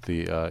about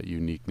the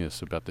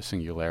uniqueness, about the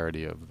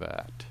singularity of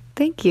that.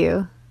 Thank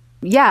you.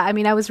 Yeah, I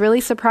mean, I was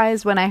really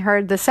surprised when I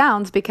heard the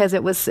sounds because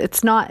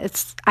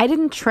I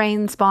didn't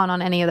train Spawn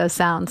on any of those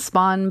sounds.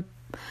 Spawn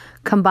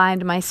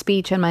combined my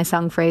speech and my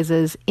sung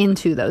phrases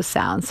into those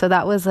sounds. So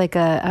that was like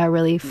a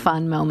really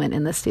fun moment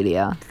in the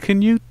studio.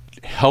 Can you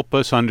help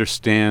us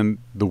understand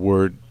the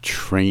word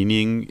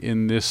training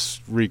in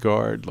this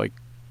regard? Like,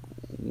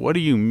 what do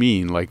you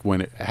mean? Like,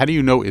 how do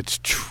you know it's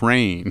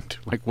trained?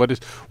 Like, what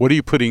are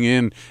you putting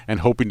in and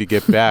hoping to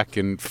get back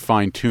and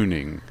fine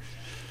tuning?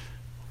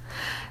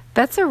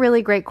 That's a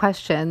really great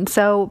question.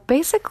 So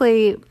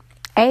basically,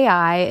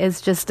 AI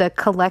is just a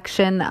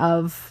collection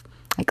of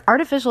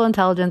artificial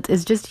intelligence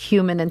is just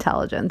human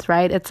intelligence,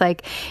 right? It's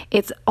like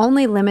it's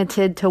only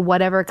limited to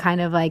whatever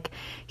kind of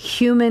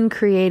human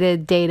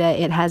created data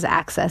it has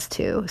access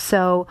to.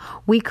 So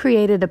we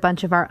created a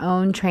bunch of our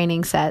own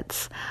training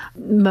sets,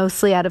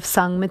 mostly out of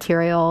sung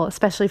material,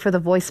 especially for the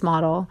voice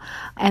model.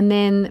 And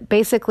then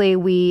basically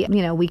we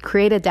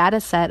create a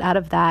data set out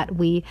of that.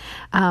 We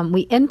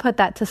input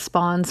that to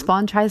Spawn.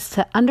 Spawn tries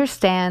to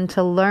understand,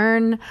 to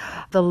learn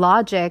the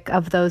logic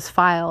of those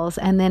files,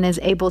 and then is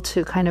able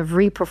to kind of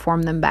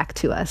reperform them back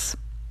to us.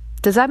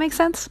 Does that make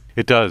sense?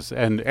 It does.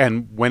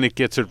 And when it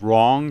gets it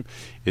wrong,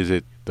 is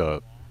it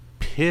the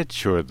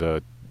pitch or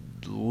the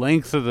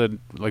length of the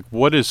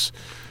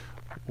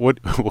what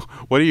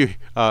are you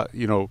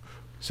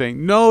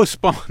saying, no,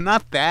 Spawn,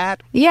 not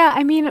that? Yeah,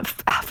 I mean,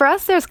 for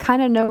us, there's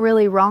kind of no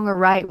really wrong or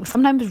right.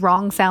 Sometimes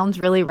wrong sounds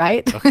really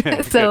right.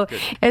 Okay, so good.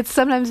 It's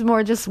sometimes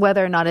more just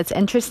whether or not it's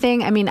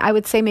interesting. I mean, I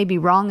would say maybe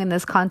wrong in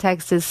this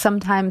context is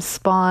sometimes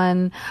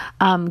Spawn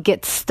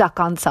gets stuck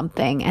on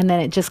something, and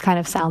then it just kind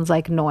of sounds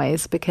like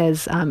noise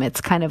because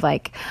it's kind of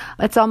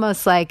it's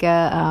almost like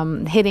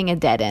hitting a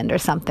dead end or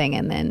something,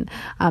 and then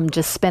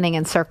just spinning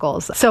in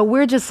circles. So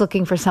we're just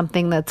looking for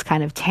something that's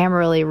kind of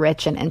tamorally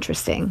rich and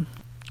interesting.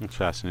 That's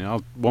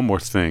fascinating. One more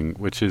thing,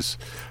 which is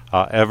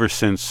ever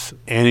since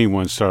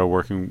anyone started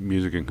working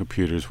music and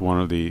computers, one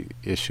of the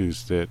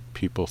issues that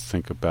people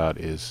think about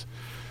is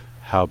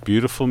how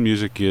beautiful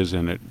music is,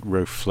 and it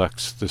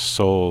reflects the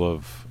soul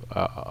of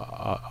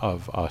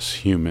us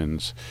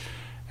humans.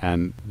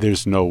 And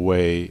there's no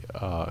way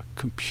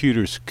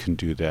computers can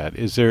do that.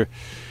 Is there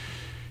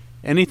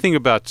anything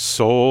about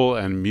soul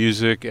and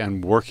music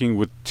and working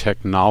with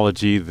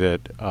technology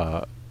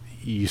that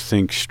you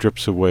think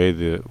strips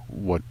away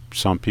what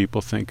some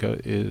people think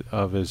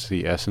of as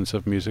the essence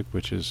of music,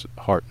 which is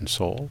heart and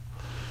soul?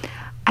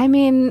 I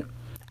mean,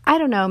 I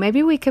don't know.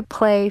 Maybe we could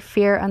play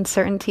Fear,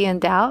 Uncertainty,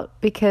 and Doubt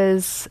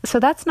so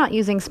that's not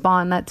using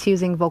Spawn, that's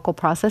using vocal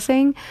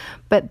processing.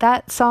 But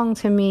that song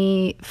to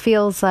me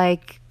feels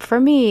like, for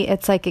me,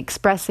 it's like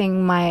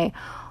expressing my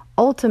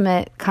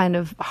ultimate kind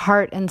of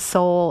heart and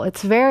soul.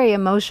 It's very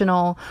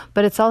emotional,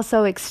 but it's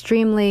also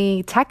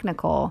extremely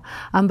technical.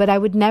 But I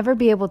would never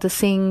be able to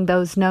sing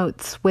those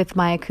notes with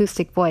my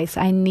acoustic voice.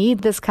 I need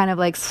this kind of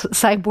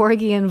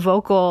cyborgian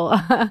vocal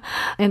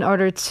in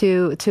order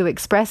to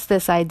express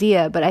this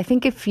idea. But I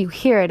think if you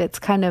hear it, it's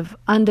kind of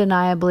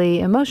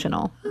undeniably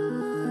emotional. I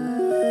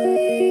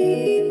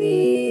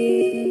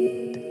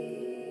need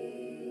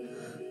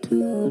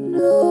to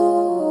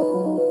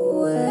know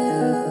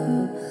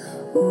where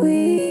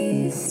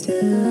we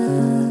stand.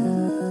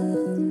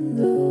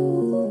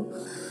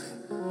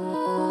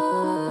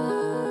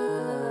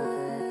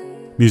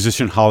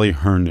 Musician Holly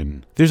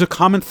Herndon. There's a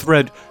common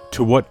thread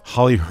to what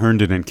Holly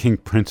Herndon and King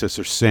Princess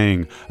are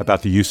saying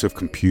about the use of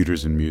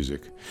computers in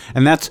music,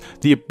 and that's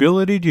the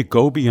ability to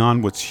go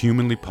beyond what's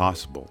humanly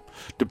possible,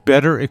 to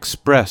better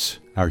express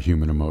our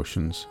human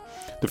emotions.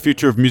 The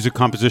future of music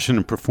composition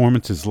and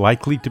performance is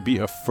likely to be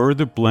a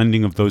further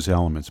blending of those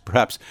elements,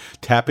 perhaps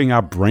tapping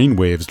our brain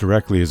waves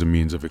directly as a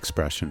means of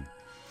expression.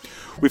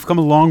 We've come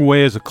a long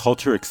way as a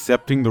culture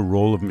accepting the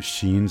role of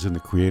machines in the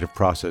creative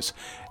process,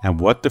 and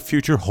what the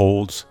future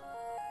holds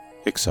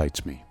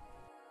excites me.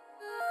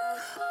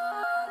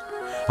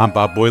 I'm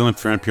Bob Boilen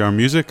for NPR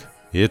Music.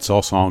 It's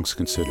All Songs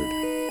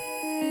Considered.